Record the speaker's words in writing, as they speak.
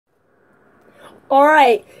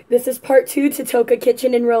Alright, this is part 2 to Toca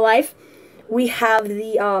Kitchen in real life. We have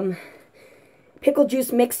the pickle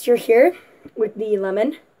juice mixture here with the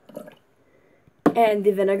lemon and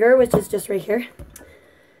the vinegar, which is just right here.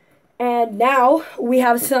 And now we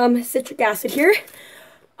have some citric acid here.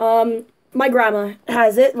 My grandma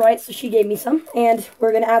has it, right? So she gave me some, and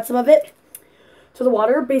we're going to add some of it to the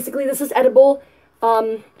water. Basically, this is edible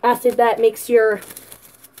acid that makes your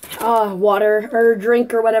water or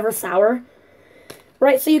drink or whatever sour.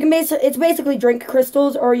 Right, so you can it's basically drink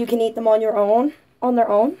crystals, or you can eat them on their own.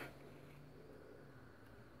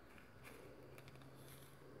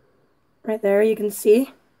 Right there, you can see.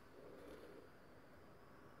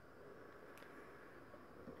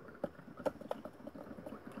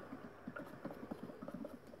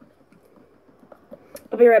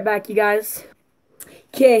 I'll be right back, you guys.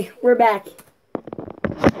 Okay, we're back.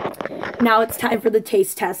 Now it's time for the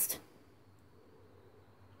taste test.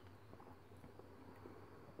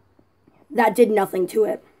 That did nothing to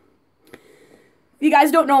it. If you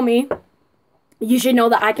guys don't know me, you should know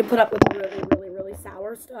that I can put up with really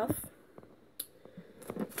sour stuff.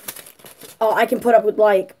 Oh, I can put up with,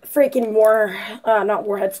 like, freaking not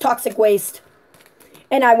warheads, toxic waste.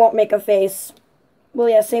 And I won't make a face. Well,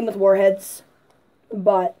 yeah, same with warheads.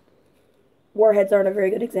 But warheads aren't a very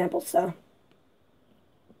good example, so.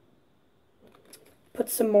 Put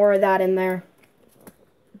some more of that in there.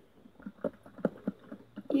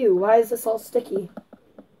 Ew, why is this all sticky?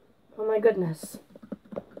 Oh my goodness.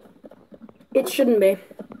 It shouldn't be.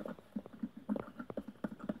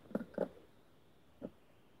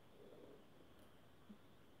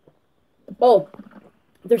 Oh,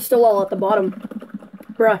 they're still all at the bottom.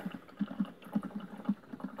 Bruh.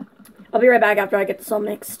 I'll be right back after I get this all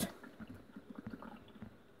mixed.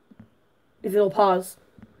 If it'll pause.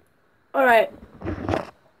 Alright.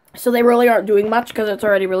 So they really aren't doing much because it's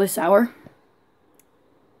already really sour.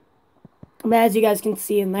 But as you guys can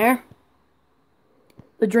see in there,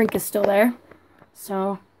 the drink is still there.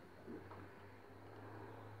 So,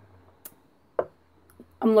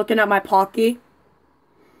 I'm looking at my Pocky.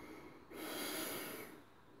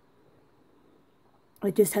 I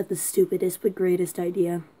just had the stupidest but greatest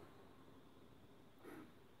idea.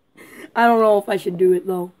 I don't know if I should do it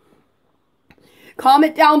though.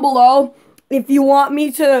 Comment down below if you want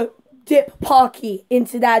me to dip Pocky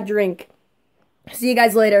into that drink. See you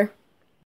guys later.